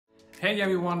Hey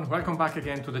everyone, welcome back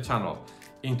again to the channel.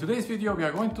 In today's video we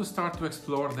are going to start to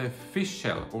explore the fish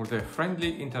shell or the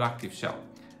friendly interactive shell.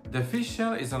 The fish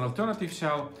shell is an alternative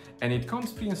shell and it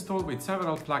comes pre-installed with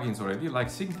several plugins already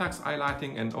like syntax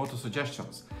highlighting and auto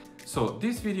suggestions. So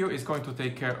this video is going to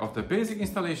take care of the basic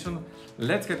installation.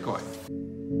 Let's get going.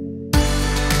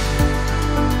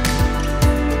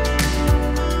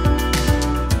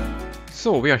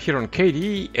 So we are here on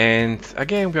KDE and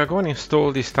again we are going to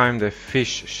install this time the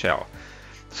fish shell.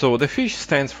 So the fish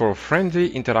stands for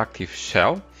Friendly Interactive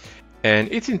Shell and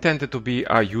it's intended to be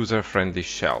a user-friendly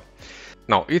shell.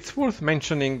 Now it's worth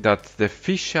mentioning that the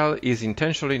fish shell is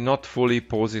intentionally not fully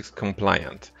POSIX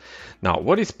compliant. Now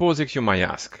what is POSIX, you might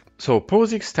ask? So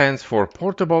POSIX stands for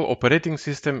Portable Operating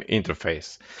System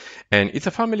Interface and it's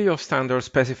a family of standards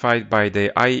specified by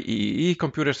the IEEE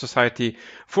Computer Society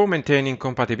for maintaining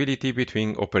compatibility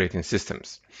between operating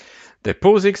systems. The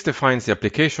POSIX defines the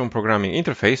Application Programming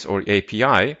Interface or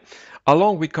API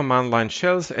along with command line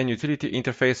shells and utility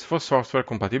interface for software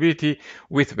compatibility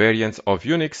with variants of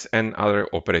Unix and other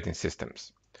operating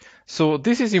systems. So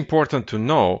this is important to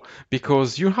know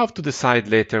because you have to decide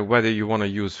later whether you want to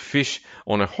use fish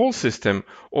on a whole system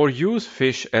or use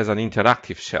fish as an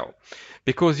interactive shell.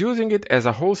 Because using it as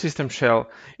a whole system shell,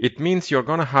 it means you're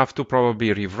going to have to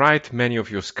probably rewrite many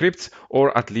of your scripts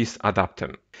or at least adapt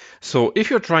them. So if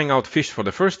you're trying out fish for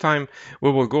the first time, we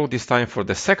will go this time for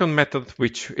the second method,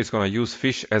 which is going to use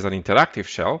fish as an interactive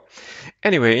shell.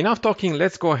 Anyway, enough talking,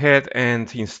 let's go ahead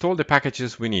and install the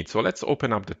packages we need. So let's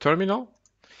open up the terminal,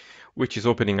 which is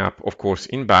opening up, of course,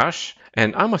 in Bash.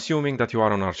 And I'm assuming that you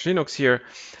are on Arch Linux here.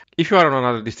 If you are on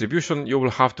another distribution, you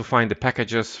will have to find the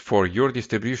packages for your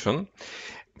distribution.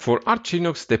 For Arch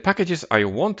Linux, the packages I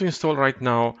want to install right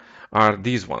now are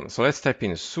these ones. So let's type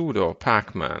in sudo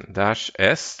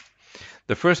pacman-s.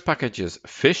 The first package is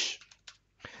fish.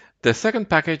 The second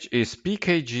package is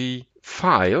pkg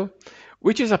file,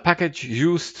 which is a package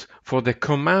used for the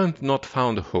command not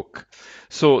found hook.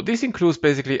 So this includes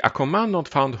basically a command not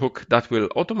found hook that will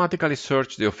automatically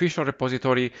search the official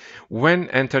repository when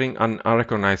entering an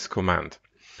unrecognized command.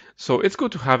 So it's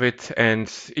good to have it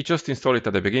and you just install it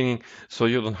at the beginning so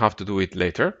you don't have to do it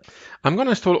later. I'm going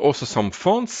to install also some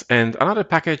fonts and another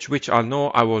package which I know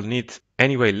I will need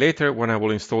anyway later when I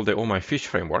will install the my Fish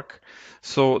framework.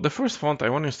 So the first font I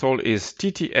want to install is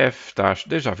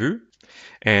ttf-deja-vu.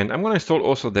 And I'm going to install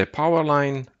also the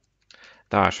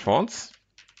powerline-fonts.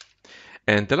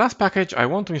 And the last package I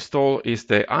want to install is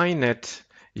the inet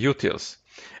utils.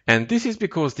 And this is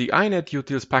because the inet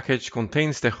utils package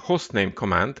contains the hostname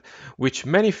command, which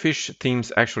many fish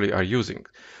themes actually are using.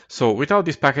 So without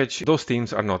this package, those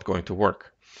themes are not going to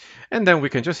work. And then we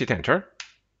can just hit enter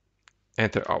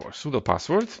our sudo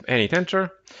password and hit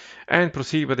enter and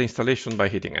proceed with the installation by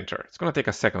hitting enter. It's going to take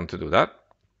a second to do that.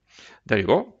 There you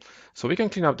go. So we can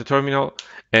clean up the terminal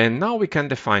and now we can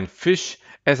define fish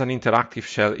as an interactive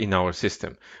shell in our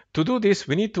system. To do this,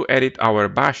 we need to edit our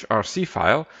bash rc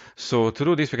file. So to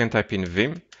do this, we can type in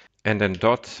vim and then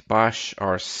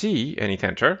 .bashrc and hit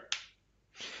enter.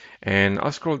 And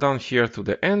I'll scroll down here to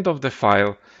the end of the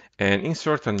file and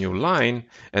insert a new line.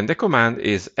 And the command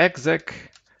is exec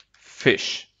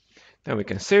fish. Then we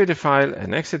can save the file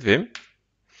and exit vim.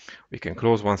 We can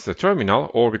close once the terminal,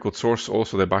 or we could source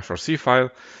also the bashrc file,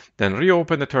 then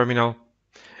reopen the terminal,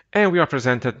 and we are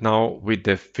presented now with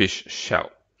the fish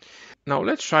shell. Now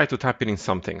let's try to type in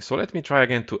something. So let me try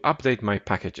again to update my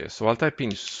packages. So I'll type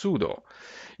in sudo.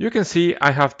 You can see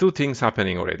I have two things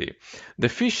happening already. The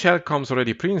fish shell comes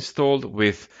already pre-installed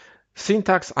with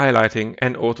syntax highlighting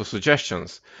and auto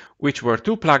suggestions, which were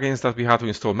two plugins that we had to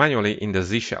install manually in the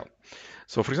Z shell.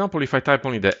 So for example, if I type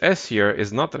only the S here,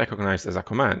 is not recognized as a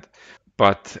command.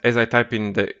 But as I type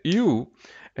in the U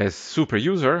as super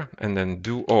user and then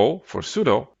do O for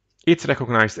sudo, it's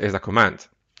recognized as a command.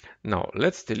 Now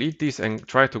let's delete this and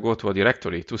try to go to a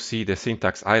directory to see the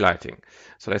syntax highlighting.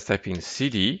 So let's type in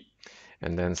cd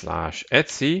and then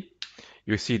 /etc.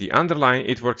 You see the underline,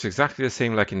 it works exactly the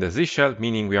same like in the Z shell,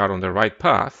 meaning we are on the right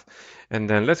path. And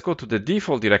then let's go to the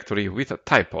default directory with a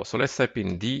typo. So let's type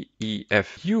in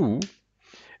defu.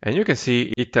 And you can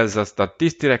see it tells us that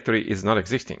this directory is not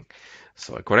existing.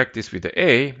 So I correct this with the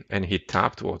A and hit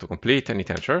tab to autocomplete and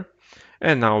hit enter.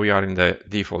 And now we are in the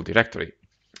default directory.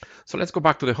 So let's go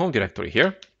back to the home directory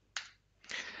here.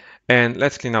 And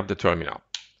let's clean up the terminal.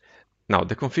 Now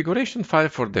the configuration file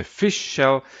for the fish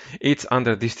shell, it's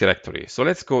under this directory. So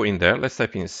let's go in there. Let's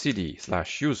type in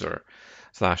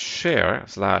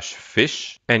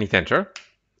cd/user/share/fish and hit enter.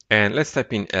 And let's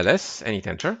type in ls and hit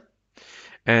enter.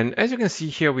 And as you can see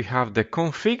here, we have the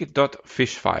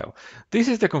config.fish file. This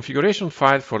is the configuration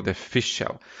file for the fish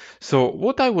shell. So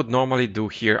what I would normally do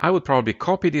here, I would probably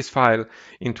copy this file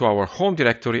into our home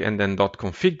directory and then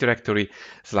 .config directory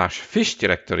 /fish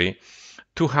directory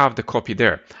to have the copy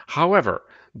there. However,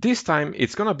 this time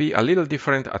it's going to be a little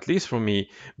different, at least for me,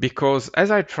 because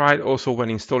as I tried also when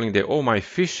installing the Oh My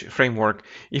Fish framework,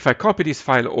 if I copy this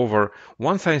file over,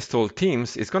 once I install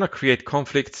Teams, it's going to create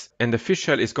conflicts and the fish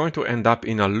shell is going to end up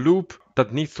in a loop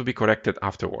that needs to be corrected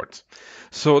afterwards.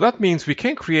 So that means we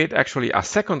can create actually a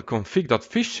second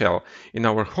config.fish shell in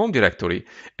our home directory,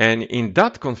 and in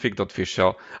that config.fish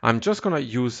shell, I'm just going to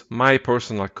use my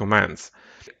personal commands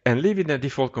and leave in the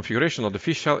default configuration of the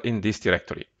fish shell in this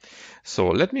directory. So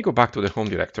let me go back to the home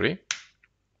directory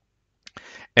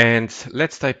and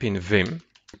let's type in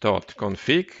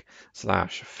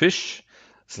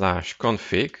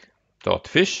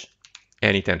vim.config/fish/config.fish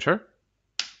and hit enter.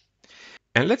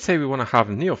 And let's say we want to have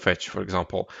NeoFetch, for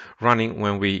example, running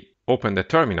when we open the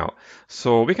terminal.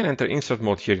 So we can enter insert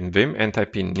mode here in Vim and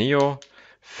type in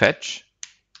NeoFetch.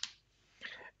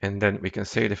 And then we can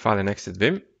save the file and exit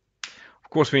Vim. Of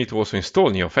course, we need to also install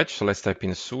NeoFetch. So let's type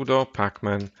in sudo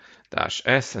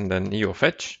pacman-s and then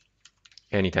NeoFetch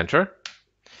and hit enter.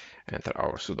 Enter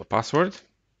our sudo password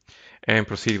and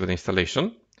proceed with the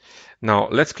installation. Now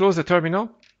let's close the terminal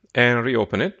and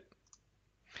reopen it.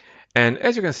 And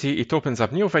as you can see, it opens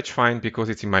up NeoFetch fine because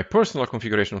it's in my personal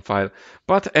configuration file,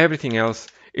 but everything else,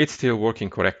 it's still working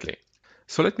correctly.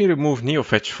 So let me remove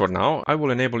NeoFetch for now. I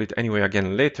will enable it anyway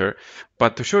again later,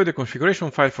 but to show you the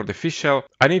configuration file for the fish shell,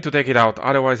 I need to take it out,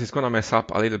 otherwise it's gonna mess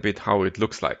up a little bit how it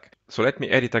looks like. So let me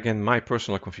edit again my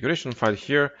personal configuration file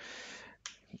here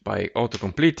by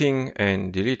auto-completing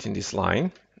and deleting this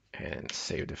line and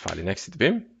save the file in exit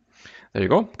Vim. There you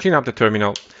go, clean up the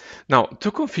terminal. Now,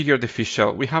 to configure the fish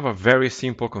shell, we have a very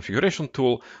simple configuration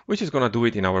tool, which is going to do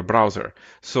it in our browser.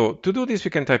 So to do this, we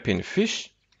can type in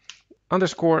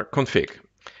fish_config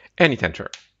and hit enter.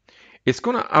 It's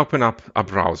going to open up a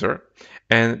browser,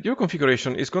 and your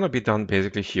configuration is going to be done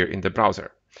basically here in the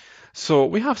browser. So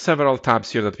we have several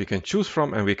tabs here that we can choose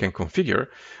from and we can configure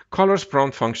colors,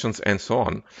 prompt functions, and so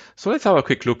on. So let's have a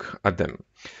quick look at them.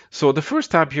 So the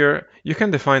first tab here, you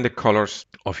can define the colors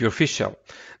of your fish shell.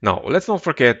 Now, let's not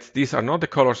forget, these are not the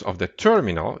colors of the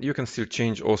terminal. You can still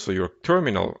change also your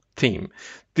terminal theme.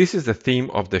 This is the theme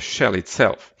of the shell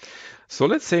itself. So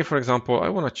let's say, for example, I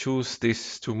want to choose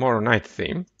this Tomorrow Night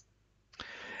theme.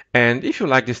 And if you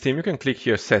like this theme, you can click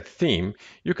here, Set Theme.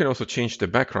 You can also change the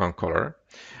background color.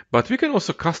 But we can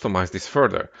also customize this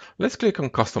further. Let's click on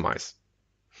Customize.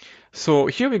 So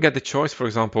here we get the choice, for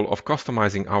example, of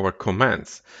customizing our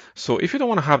commands. So if you don't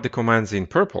want to have the commands in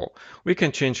purple, we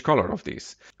can change color of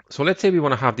these. So let's say we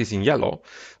want to have this in yellow.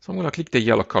 So I'm going to click the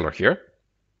yellow color here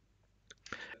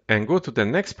and go to the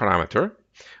next parameter,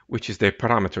 which is the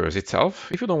parameters itself.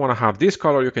 If you don't want to have this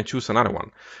color, you can choose another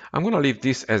one. I'm going to leave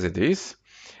this as it is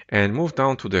and move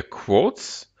down to the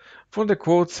quotes. For the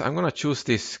quotes, I'm going to choose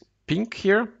this pink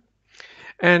here.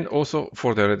 And also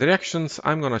for the redirections,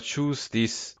 I'm going to choose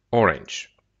this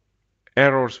orange.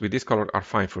 Errors with this color are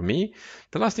fine for me.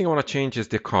 The last thing I want to change is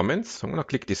the comments. So I'm going to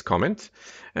click this comment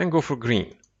and go for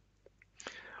green.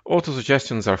 Auto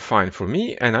suggestions are fine for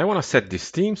me. And I want to set this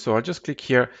theme. So I'll just click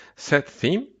here, Set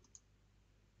Theme.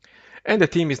 And the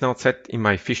theme is now set in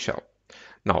my fish shell.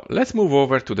 Now let's move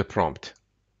over to the prompt.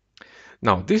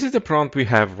 Now this is the prompt we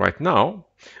have right now.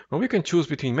 And we can choose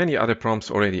between many other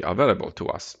prompts already available to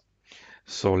us.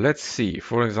 So let's see,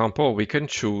 for example, we can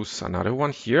choose another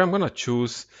one here. I'm going to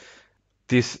choose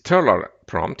this Turler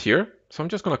prompt here. So I'm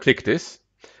just going to click this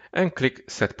and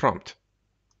click Set Prompt.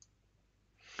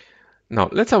 Now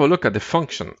let's have a look at the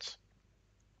functions.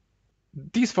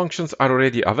 These functions are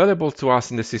already available to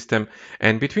us in the system,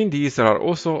 and between these there are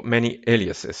also many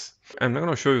aliases. I'm not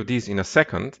going to show you these in a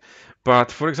second,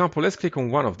 but for example, let's click on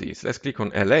one of these. Let's click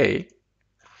on LA.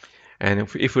 And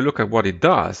if we look at what it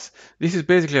does, this is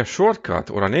basically a shortcut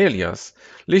or an alias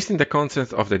listing the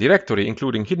contents of the directory,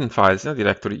 including hidden files in the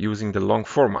directory using the long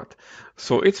format.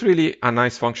 So it's really a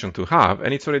nice function to have,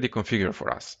 and it's already configured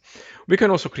for us. We can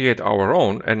also create our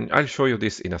own, and I'll show you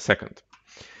this in a second.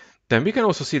 Then we can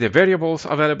also see the variables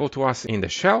available to us in the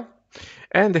shell,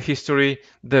 and the history,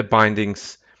 the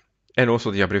bindings, and also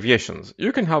the abbreviations.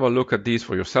 You can have a look at these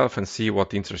for yourself and see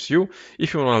what interests you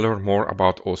if you want to learn more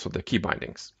about also the key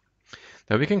bindings.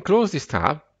 Now we can close this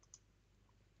tab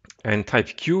and type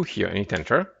Q here and hit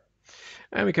enter,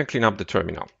 and we can clean up the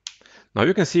terminal. Now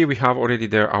you can see we have already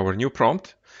there our new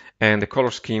prompt, and the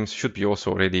color schemes should be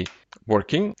also already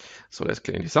working. So let's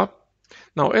clean this up.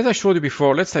 Now, as I showed you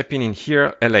before, let's type in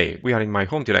here LA. We are in my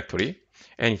home directory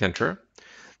and hit enter.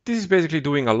 This is basically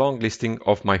doing a long listing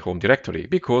of my home directory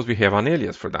because we have an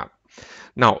alias for that.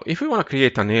 Now, if we want to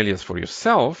create an alias for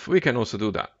yourself, we can also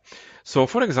do that. So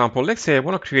for example, let's say I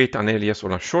want to create an alias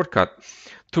or a shortcut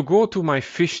to go to my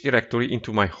fish directory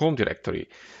into my home directory.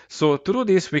 So to do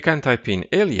this, we can type in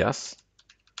alias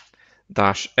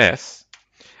 -s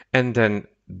and then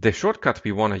the shortcut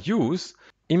we want to use.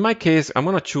 In my case, I'm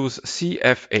going to choose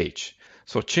CFH.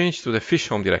 So change to the fish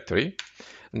home directory,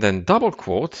 then double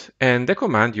quote and the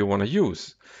command you want to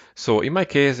use. So in my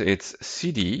case, it's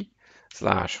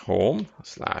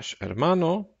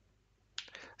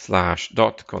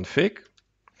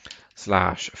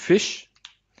cd/home/hermano/.config/fish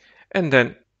and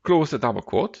then close the double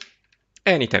quote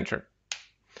and hit enter.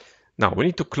 Now we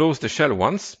need to close the shell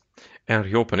once and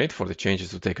reopen it for the changes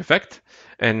to take effect.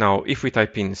 And now if we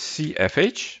type in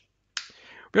CFH,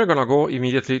 we are going to go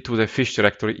immediately to the fish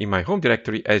directory in my home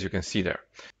directory, as you can see there.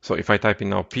 So if I type in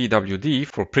now pwd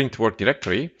for print work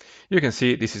directory, you can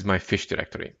see this is my fish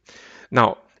directory.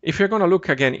 Now, if you're going to look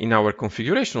again in our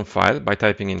configuration file by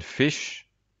typing in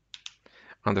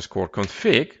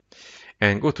fish_config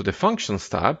and go to the functions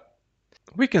tab,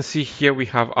 we can see here we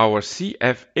have our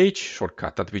CFH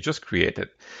shortcut that we just created.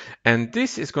 And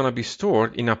this is going to be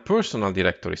stored in a personal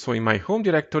directory. So in my home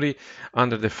directory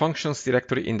under the functions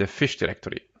directory in the fish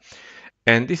directory.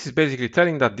 And this is basically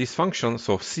telling that this function,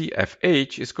 so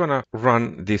CFH, is going to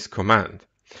run this command.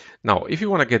 Now, if you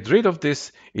want to get rid of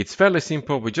this, it's fairly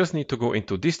simple. We just need to go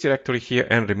into this directory here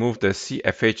and remove the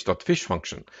cfh.fish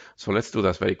function. So let's do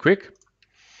that very quick.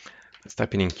 Let's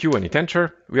type in Q and hit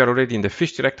enter. We are already in the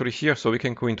fish directory here, so we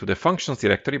can go into the functions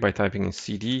directory by typing in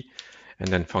cd and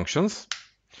then functions.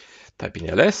 Type in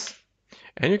ls,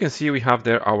 and you can see we have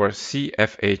there our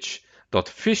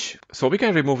cfh.fish. So we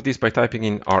can remove this by typing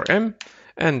in rm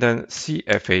and then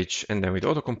cfh and then with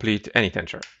autocomplete and hit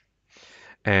enter.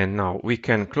 And now we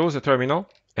can close the terminal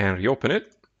and reopen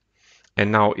it.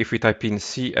 And now if we type in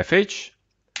cfh,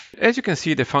 as you can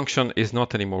see, the function is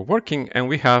not anymore working and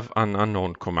we have an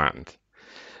unknown command.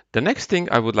 The next thing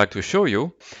I would like to show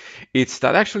you is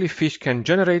that actually Fish can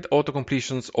generate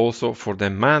autocompletions also for the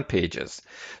man pages.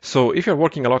 So if you're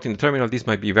working a lot in the terminal, this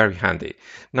might be very handy.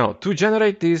 Now to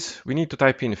generate this, we need to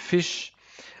type in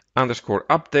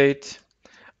fish_update_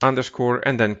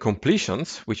 and then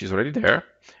completions, which is already there,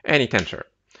 and hit enter.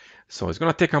 So it's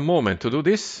going to take a moment to do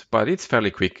this, but it's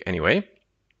fairly quick anyway.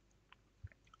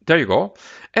 There you go.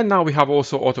 And now we have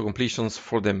also auto-completions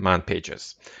for the man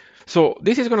pages. So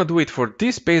this is going to do it for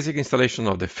this basic installation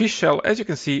of the Fish shell. As you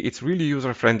can see, it's really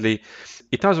user-friendly.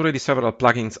 It has already several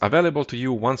plugins available to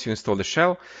you once you install the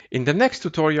shell. In the next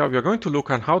tutorial, we are going to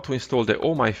look at how to install the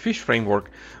Oh My Fish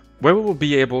framework, where we will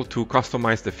be able to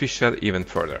customize the Fish shell even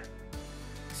further.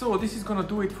 So this is going to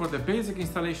do it for the basic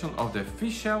installation of the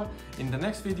Fish shell. In the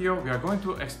next video, we are going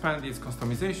to expand its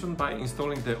customization by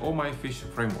installing the Oh My Fish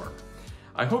framework.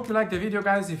 I hope you liked the video,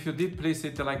 guys. If you did, please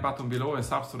hit the like button below and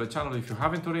subs to the channel if you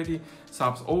haven't already.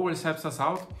 Subs always helps us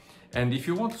out. And if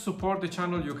you want to support the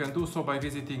channel, you can do so by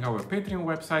visiting our Patreon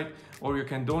website, or you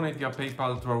can donate via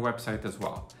PayPal to our website as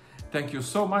well. Thank you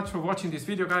so much for watching this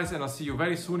video, guys, and I'll see you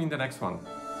very soon in the next one.